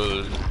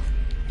ruffled.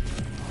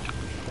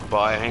 But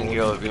I think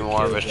you'll be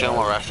more of a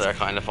sumo wrestler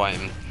kind of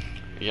fighting.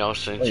 You know,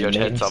 since Wait, your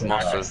Nathan tits have said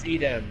muscle. I see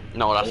them.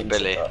 No, that's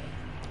Billy.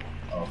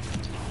 Oh.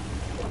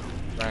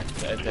 Mark,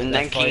 And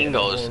then King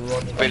goes,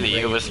 Billy,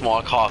 you have a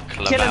small cock,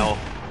 Kill Lamel.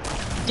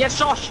 Yes,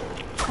 Josh!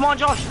 Come on,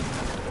 Josh!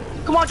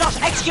 Come on,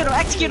 Josh!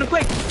 Execute him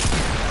quick!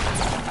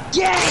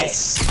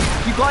 Yes!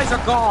 You guys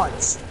are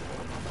gods!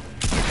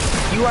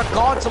 You are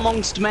gods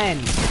amongst men!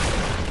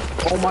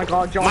 Oh my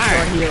god, Josh, Mark.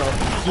 you're a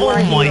hero. You are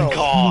a Oh my hero.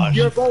 god!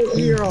 You're both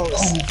heroes!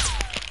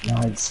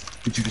 Lads,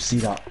 did you just see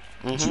that?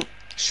 Mhm.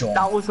 Sean.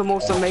 That was the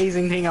most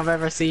amazing thing I've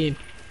ever seen.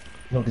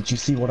 No, did you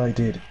see what I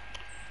did?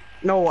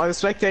 No, I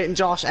was spectating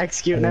Josh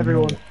executing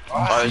everyone.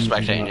 I was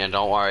spectating you,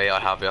 don't worry, I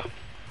have you.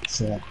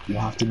 So, you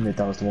have to admit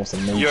that was the most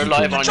amazing You're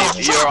live on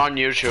Josh, you're on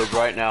YouTube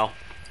right now.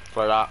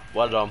 For that,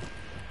 well done.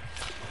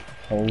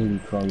 Holy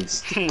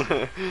Christ.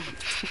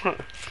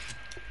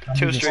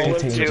 Two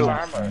streams, two.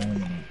 Because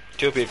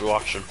 2 people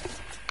watching.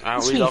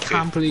 Aren't we I lucky?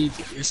 can't believe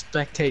you're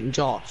spectating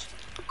Josh.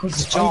 I did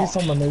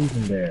something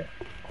amazing there.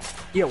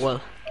 Yeah,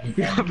 well,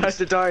 you're about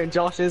to die and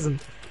Josh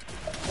isn't.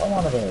 I'm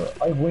on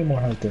about. I have way more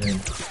health than him.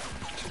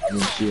 I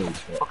mean shield.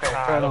 But... Okay,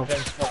 Ah, fair look,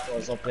 enough. them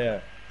fuckers up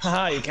there.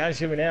 Haha, you can't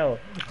shoot me now.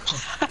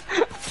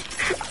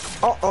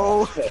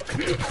 Uh-oh.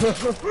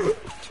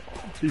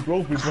 He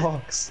broke my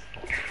box.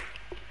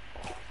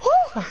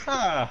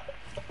 Haha.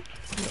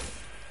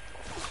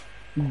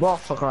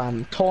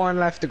 Buffagran. Torn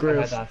left the I had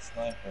groove. that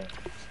sniper.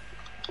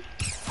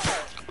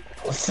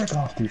 Oh, sick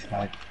off these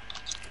guys.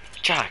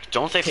 Jack,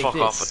 don't say Take fuck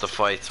off this. with the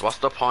fights. What's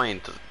the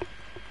point?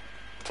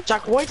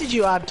 Jack, why did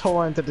you add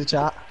Torn to the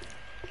chat?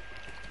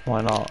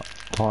 Why not?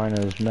 Porn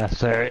is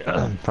necessary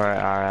for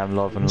our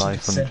love and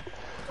life. And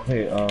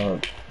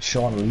Okay,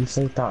 Sean, will you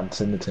save that and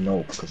send it to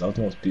Nope? Because that was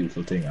the most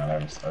beautiful thing I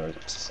ever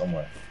heard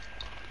somewhere.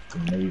 It's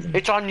amazing.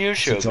 It's on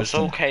YouTube. It's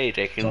Justin. okay.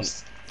 They can.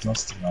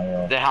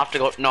 Justin, They have to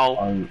go. No,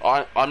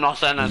 I'm not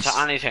sending it to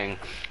I'm- anything.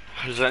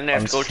 Because then they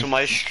have to go to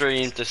my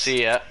stream to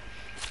see it.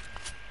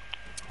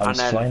 I was and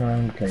then- flying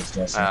around the place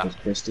Justin with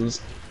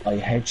pistols. I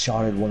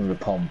headshotted one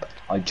with a pump.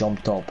 I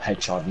jumped up,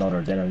 headshot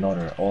another, then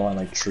another, all on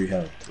like 3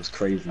 health. It was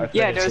crazy.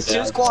 Yeah, there's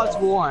 2 squads,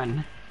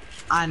 1.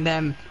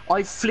 And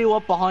I flew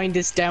up behind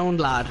this downed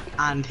lad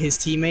and his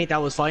teammate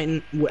that was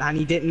fighting, and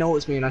he didn't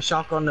notice me, and I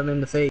shotgunned him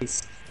in the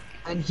face.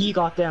 And he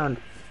got down,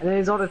 and then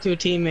his other 2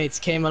 teammates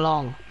came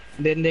along,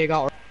 and then they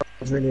got. I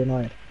was really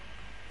annoyed.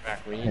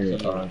 Hey,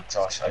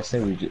 Josh, I say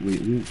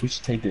we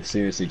should take this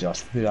seriously,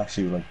 Josh. We could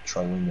actually like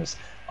try win this.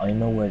 I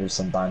know where there's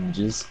some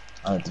bandages,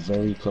 and it's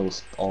very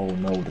close. Oh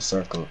no, the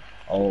circle.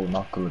 Oh,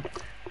 not good.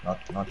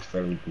 Not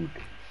very good.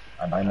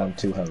 And I'm on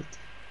 2 health.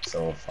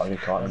 So if I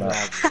get caught in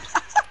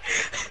that,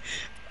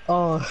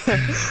 Oh,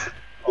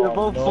 you're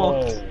both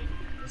fucked.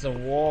 There's a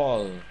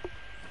wall.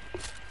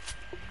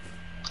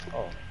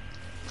 Oh.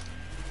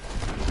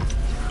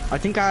 I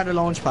think I had a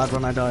launch pad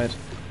when I died.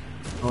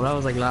 Oh, that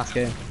was like last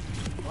game.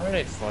 Why are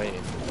they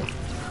fighting?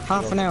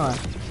 Half an hour.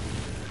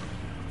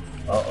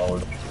 oh,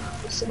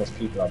 there's so much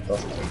people on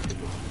Dustin.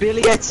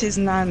 Billy gets his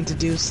nan to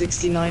do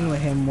 69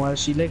 with him while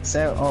she licks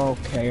out.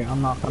 Okay,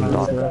 I'm not gonna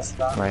do the rest of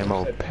that.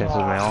 Rainbow pisses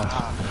me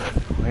off.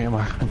 Where am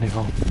I gonna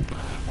go?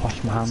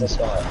 Wash my hands.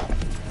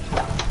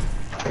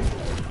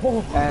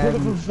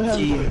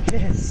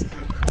 Yes.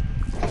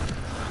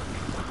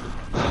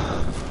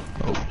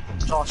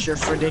 Josh, you're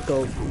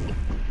ridiculous.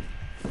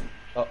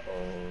 Uh oh.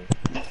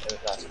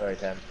 That's very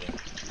tempting.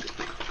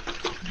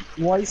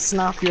 Why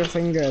snap your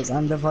fingers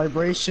and the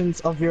vibrations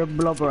of your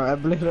blubber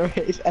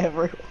obliterate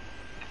everyone?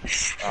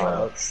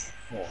 Oh,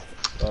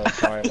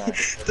 sorry, man.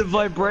 The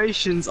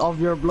vibrations of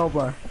your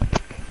blubber.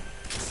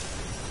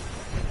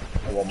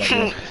 I want my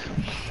gun.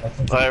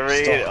 I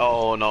read.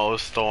 Oh no,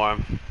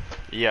 Storm.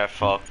 Yeah,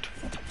 fucked.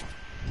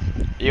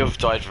 You've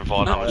died from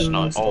fall damage.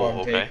 No. Oh, Storm,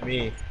 okay. take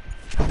me.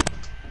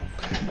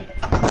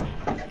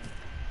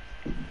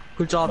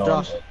 Good job, No,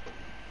 Josh.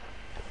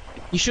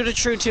 You should have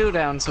threw 2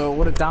 down, so it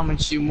would have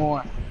damaged you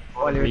more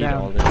while you were Read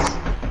all down. this.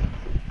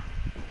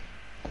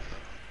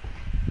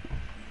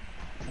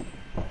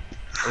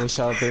 We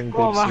shall bring Big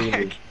Come on, Sweeney.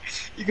 Mark.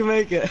 You can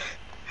make it.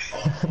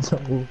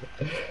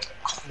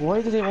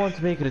 Why do they want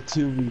to make it a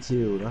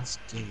 2v2? That's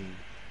gay.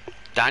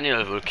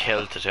 Daniel will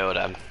kill the 2 of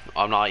them.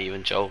 I'm not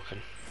even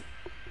joking.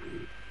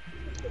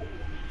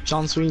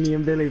 John Sweeney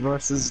and Billy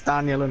versus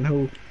Daniel and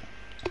who?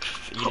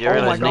 You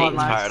realise Nathan's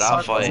man, part of that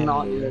Circle's fight.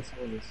 not it.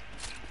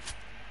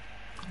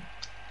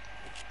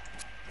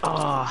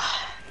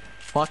 Ah,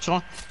 watch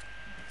on.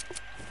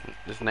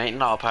 Is Nathan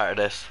not a part of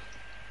this?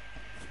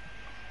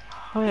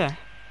 Oh yeah.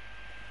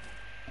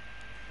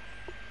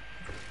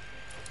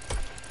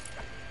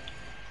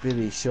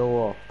 Billy,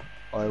 show up.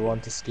 I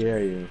want to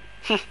scare you.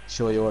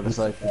 Show you what it's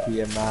like to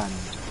be a man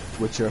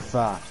with your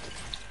fat.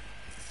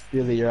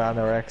 Billy, you're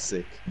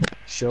anorexic.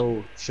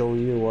 Show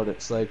you what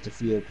it's like to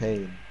feel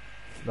pain.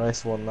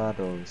 Nice one,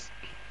 laddos.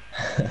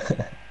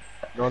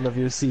 None of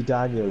you see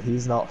Daniel.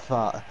 He's not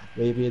fat.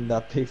 Maybe in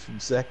that pic from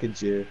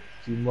 2nd year,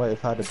 he might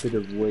have had a bit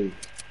of weight.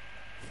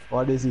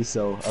 What is he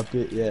so? A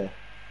bit, yeah.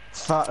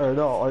 Fat or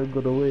not, I'm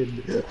gonna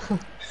win.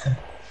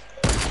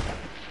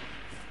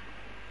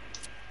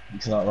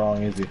 He's not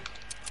wrong, is he?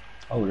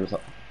 Oh, there's a...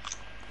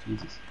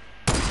 Jesus.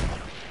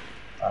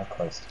 Ah,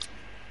 Christ.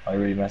 I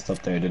really messed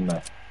up there, didn't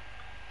I?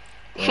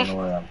 I don't know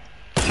where I am.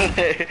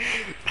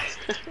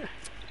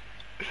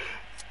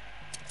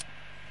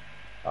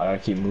 I gotta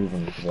keep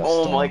moving because that's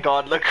Oh my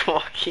god, look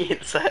what Keane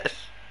said.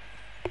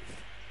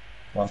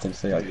 What did I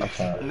say? I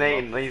can't.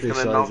 Nathan, he's Fish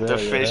gonna knock eyes the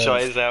out your fish head.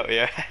 eyes out of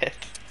your head.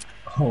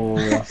 Oh,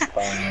 that's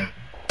bad.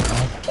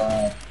 That's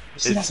bad.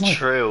 See, that's It's my-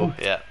 true,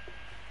 yeah.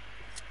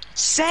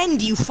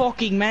 Send you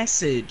fucking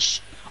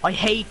message. I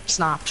hate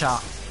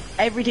Snapchat.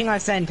 Everything I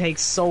send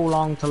takes so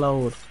long to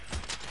load.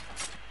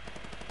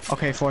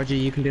 Okay, 4G,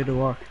 you can do the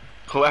work.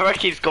 Whoever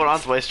keeps going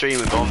onto my stream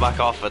and going back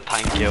off it,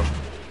 thank you.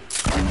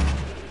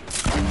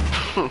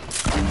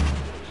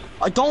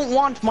 I don't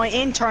want my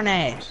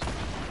internet.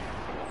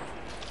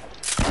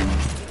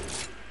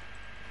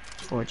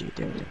 4G,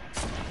 do it.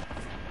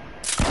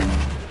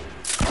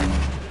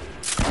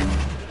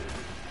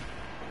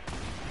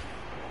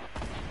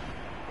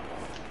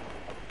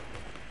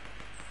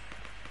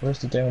 Where's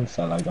the down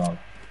fella gone?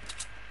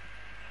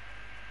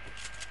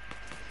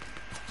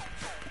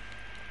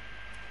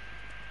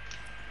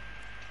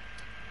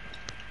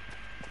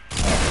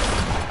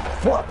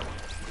 What?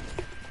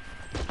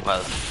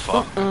 Well,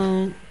 fuck.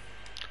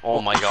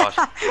 Oh my god.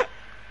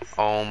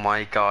 Oh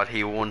my god,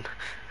 he won.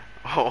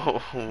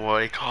 Oh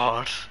my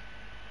god.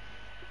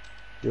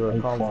 You were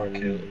Oh, covering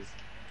fuck me. you.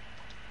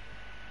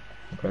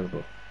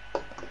 Incredible.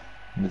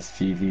 This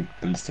PV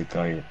ballistic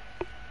guy.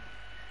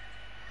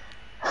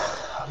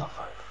 I love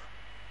her.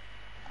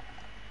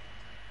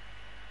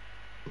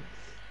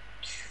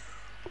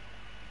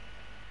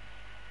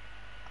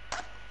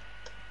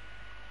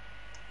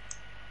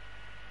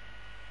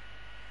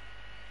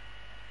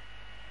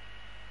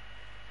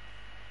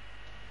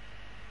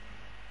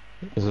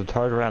 It's the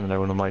third round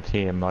now of my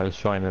team. I was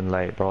joining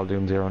late, but I'll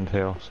do 0 and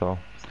 2, so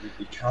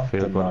You can't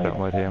feel good deny about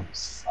my team.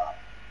 Adam's fat.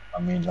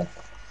 I mean, like,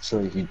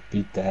 sure, he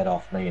beat the head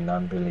off me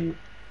and Billy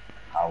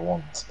at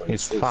once, but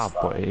He's still fat,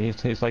 but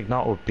he's like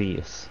not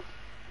obese.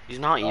 He's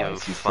not even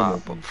he's still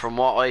fat, but obese. from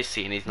what I've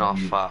seen, he's not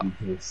fat.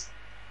 He is.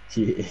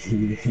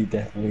 He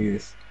definitely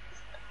is.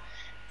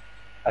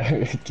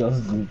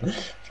 Justin,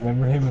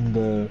 remember him in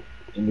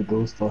the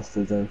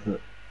Ghostbusters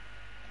outfit?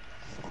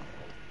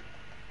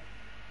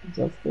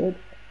 Justin?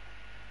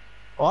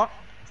 What?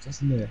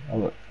 Justin there. Oh,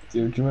 look. Do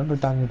you remember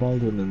Daniel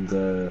Baldwin in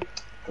the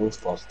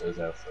Ghostbusters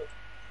outfit?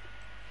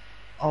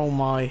 Oh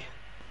my.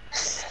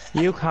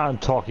 You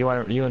can't talk. You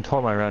and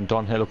Tom went around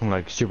Dunhill looking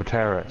like stupid No,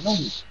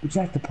 terrorists. but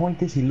Jack, the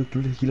point is he looked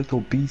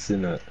obese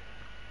in it.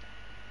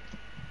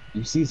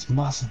 You see his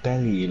massive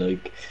belly,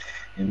 like,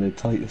 in the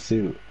tight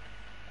suit.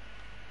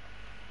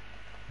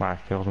 Mark,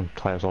 he wasn't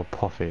tight, it was all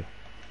puffy.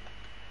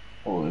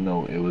 Oh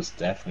no, it was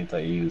definitely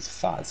tight. He was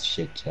fat as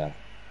shit, Jack.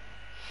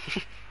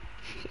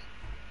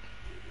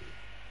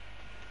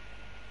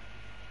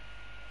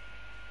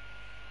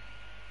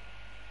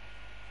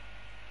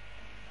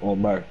 Oh,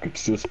 Mark,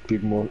 it's just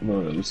big more.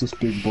 No, it's just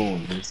big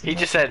bones. He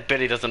just said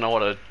Billy doesn't know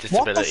what a What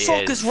disability the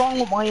fuck is wrong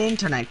with my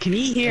internet? Can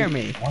you hear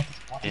me? What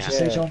did Yeah. you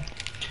say, John?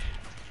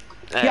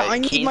 Yeah, I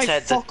need Keane my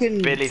said fucking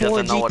that Billy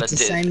doesn't know 4G what a to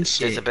send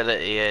shit.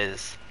 disability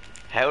is.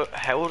 How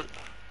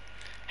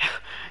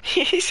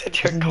he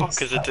said your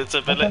cock is a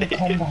disability.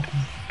 I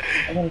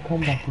gotta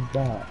come back with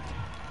that.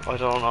 I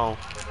don't know,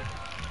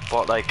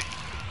 but like,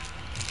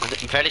 I'm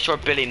fairly sure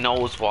Billy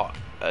knows what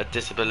a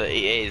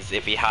disability is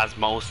if he has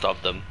most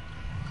of them.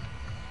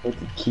 What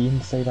did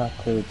Keen say that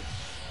to?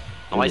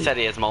 No, I said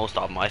he has most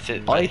of them. I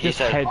said I he just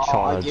said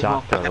headshot a give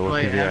up. Jack there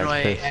with How do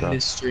I the end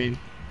this stream?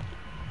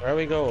 Where are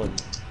we going?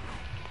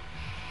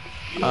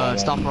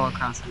 Stop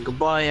broadcasting.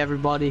 Goodbye,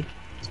 everybody.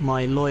 To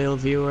my loyal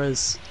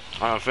viewers.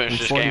 I'm gonna finish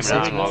this I'm game 46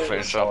 now and I'll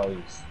finish up.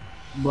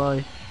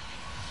 Bye.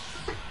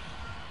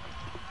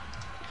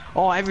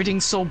 Oh,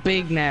 everything's so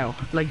big now.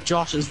 Like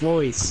Josh's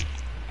voice.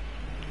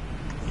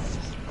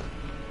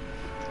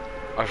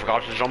 I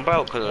forgot to jump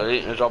out because I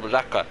didn't the job of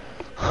that guy.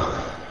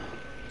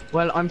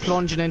 Well, I'm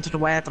plunging into the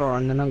water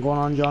and then I'm going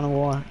on John and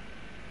War.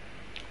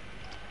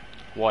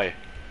 Why?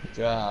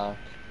 Jack.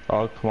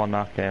 Oh, come on,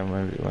 that game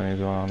when he's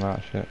going on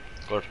that shit.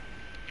 Good.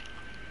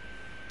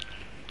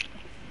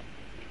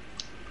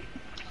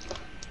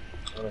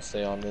 I'm gonna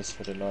stay on this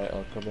for the night.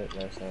 I'll commit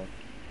myself.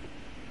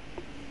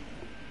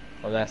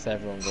 Unless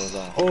everyone goes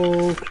off.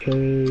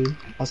 Okay.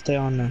 I'll stay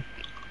on then.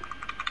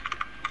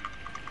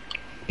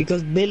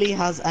 Because Billy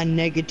has a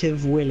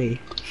negative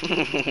willy.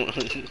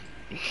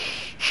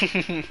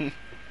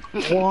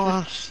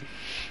 What?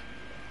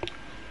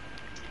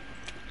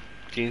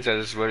 Dean said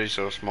it's really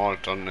so small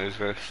it doesn't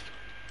exist.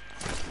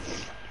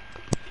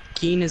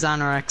 Keen is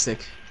anorexic.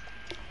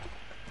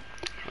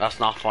 That's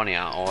not funny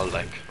at all,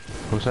 like.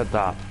 Who said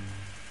that?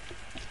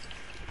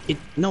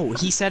 No,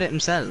 he said it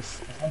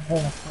himself.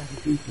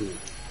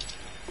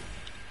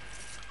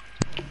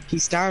 He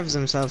starves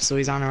himself, so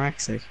he's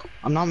anorexic.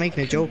 I'm not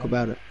making a joke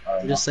about it.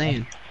 I'm just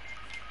saying.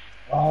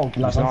 Oh,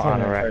 He's not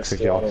anorexic,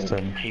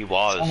 Justin. He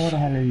What was. the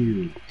hell are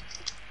you?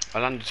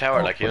 Well, on the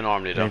tower like you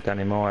normally do. Ain't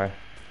anymore.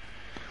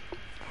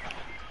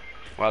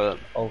 Well,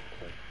 Okay.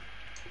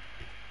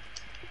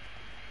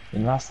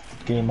 In last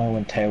game I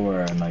went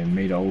tower and I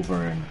made it over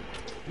and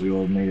we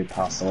all made it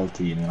past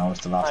Salty and then I was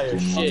the last Oh two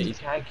shit, you months.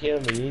 can't kill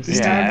me. He Easy.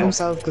 Yeah. starved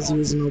himself because he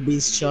was an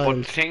obese but the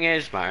child. thing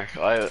is, Mark,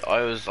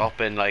 I was up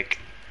in like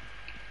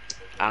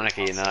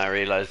Anarchy and then I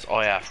realised, oh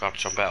yeah, I forgot to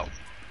jump out.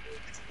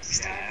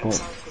 But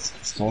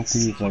Salty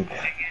is like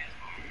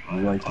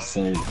right to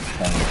say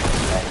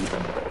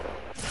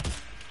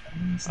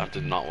That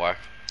did not work.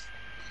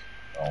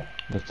 No.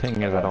 The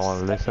thing is, I don't want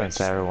to listen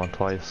to everyone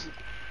twice.